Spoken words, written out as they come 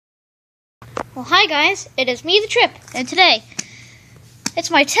Well, hi guys, it is me, The Trip, and today,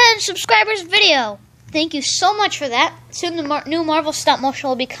 it's my 10 subscribers video. Thank you so much for that. Soon the new Marvel stop motion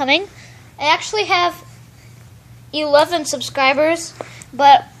will be coming. I actually have 11 subscribers,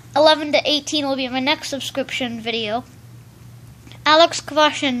 but 11 to 18 will be my next subscription video. Alex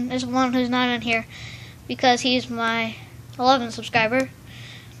Kvashin is one who's not in here, because he's my 11th subscriber.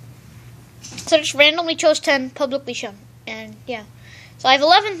 So I just randomly chose 10 publicly shown, and yeah. So I have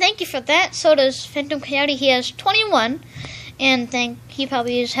 11, thank you for that. So does Phantom Coyote, he has 21, and he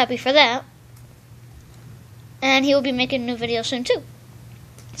probably is happy for that. And he will be making a new video soon too.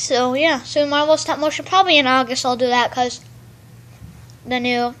 So yeah, soon Marvel stop motion, probably in August I'll do that, because the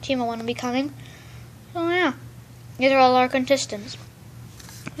new Teemo one will be coming. So yeah, these are all our contestants.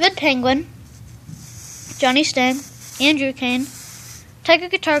 Vid Penguin, Johnny Stang, Andrew Kane, Tiger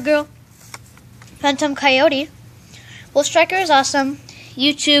Guitar Girl, Phantom Coyote, Wolf Striker is awesome,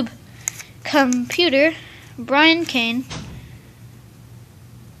 YouTube Computer, Brian Kane,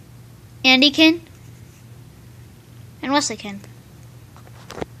 Andy Kane, and Wesley Kane.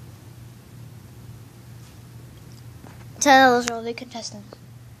 So those are all the contestants.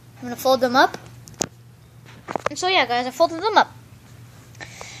 I'm going to fold them up. And so yeah guys, I folded them up.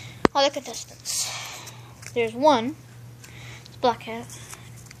 All the contestants. There's one. It's Black Hat.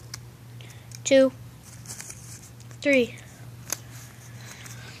 2, 3,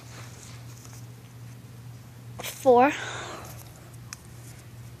 4,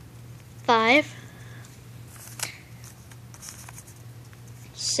 5,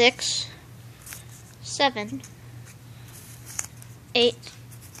 6, 7, 8,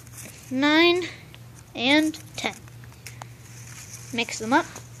 9, and 10. Mix them up.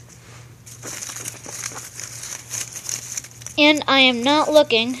 And I am not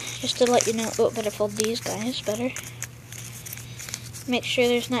looking, just to let you know. Oh, better fold these guys better. Make sure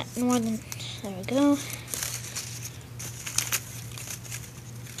there's not more than, there we go.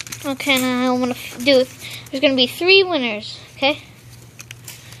 Okay, now I want to do, there's going to be 3 winners, okay?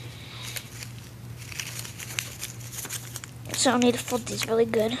 So I need to fold these really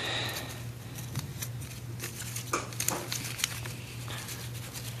good.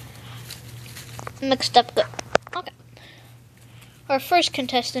 Mixed up good. Okay. Our first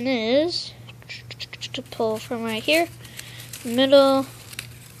contestant is, to pull from right here, middle.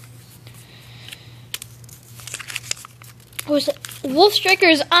 Who's it? Wolf Striker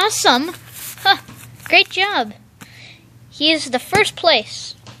is awesome. Huh. Great job. He is the first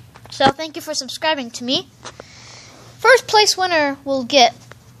place. So thank you for subscribing to me. First place winner will get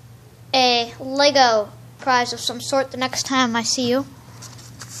a Lego prize of some sort the next time I see you.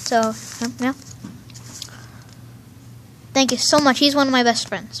 So, yeah. Thank you so much. He's one of my best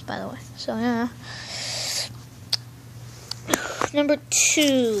friends, by the way. So, yeah. Number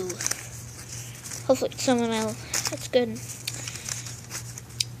 2. Hopefully it's someone else. That's good.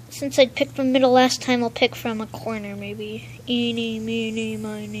 Since I picked from middle last time, I'll pick from a corner, maybe. Eeny, meeny,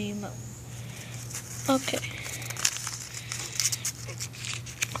 miny, mo. Okay.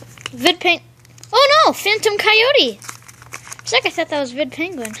 Vid Penguin. Oh no! Phantom Coyote! For a sec, I thought that was Vid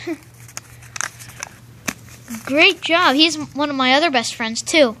Penguin. Great job. He's one of my other best friends,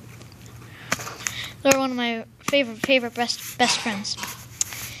 too. They're one of my favorite best friends.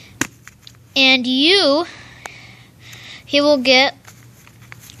 And he will get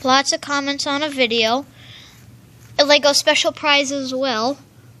lots of comments on a video, a Lego special prize as well,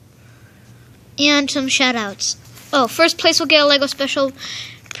 and some shoutouts. Oh, first place will get a Lego special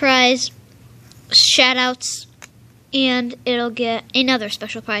prize, shoutouts, and it'll get another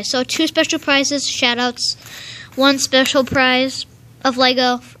special prize. So 2 special prizes, shoutouts, 1 special prize of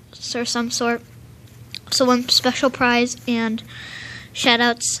Lego or some sort. So 1 special prize and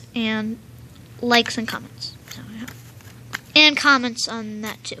shoutouts and likes and comments. So, yeah. And comments on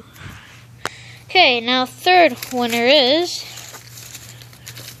that too. Okay, now third winner is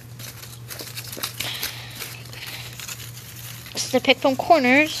the pick from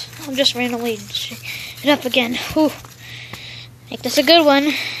corners. I'll just randomly it up again. Whew. Make this a good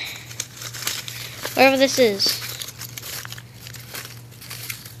one. Wherever this is.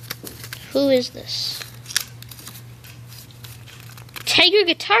 Who is this? Tiger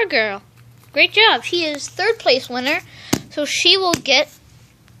Guitar Girl. Great job. She is 3rd place winner. So she will get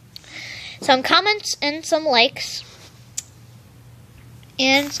some comments and some likes.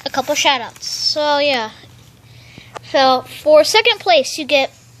 And a couple shoutouts. So yeah. So for 2nd place you get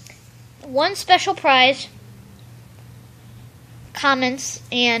 1 special prize, comments,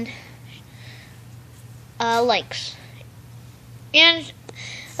 and likes. And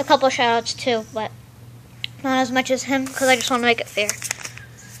a couple shoutouts too, but not as much as him because I just want to make it fair.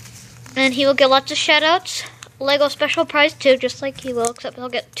 And he will get lots of shout-outs. Lego special prize too, just like he will, except he'll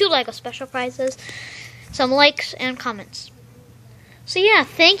get 2 Lego special prizes, some likes, and comments. So yeah,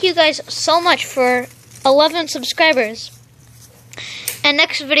 thank you guys so much for 11 subscribers. And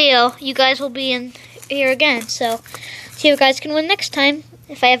next video, you guys will be in here again, so see who you guys can win next time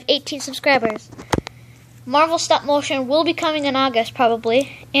if I have 18 subscribers. Marvel Stop Motion will be coming in August,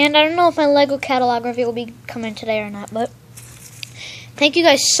 probably. And I don't know if my Lego catalog review will be coming today or not, but thank you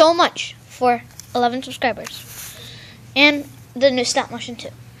guys so much for 11 subscribers. And the new Stop Motion too.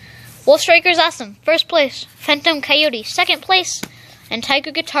 Wolf Striker's awesome, 1st place. Phantom Coyote, 2nd place. And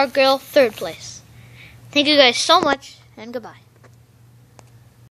Tiger Guitar Girl, 3rd place. Thank you guys so much, and goodbye.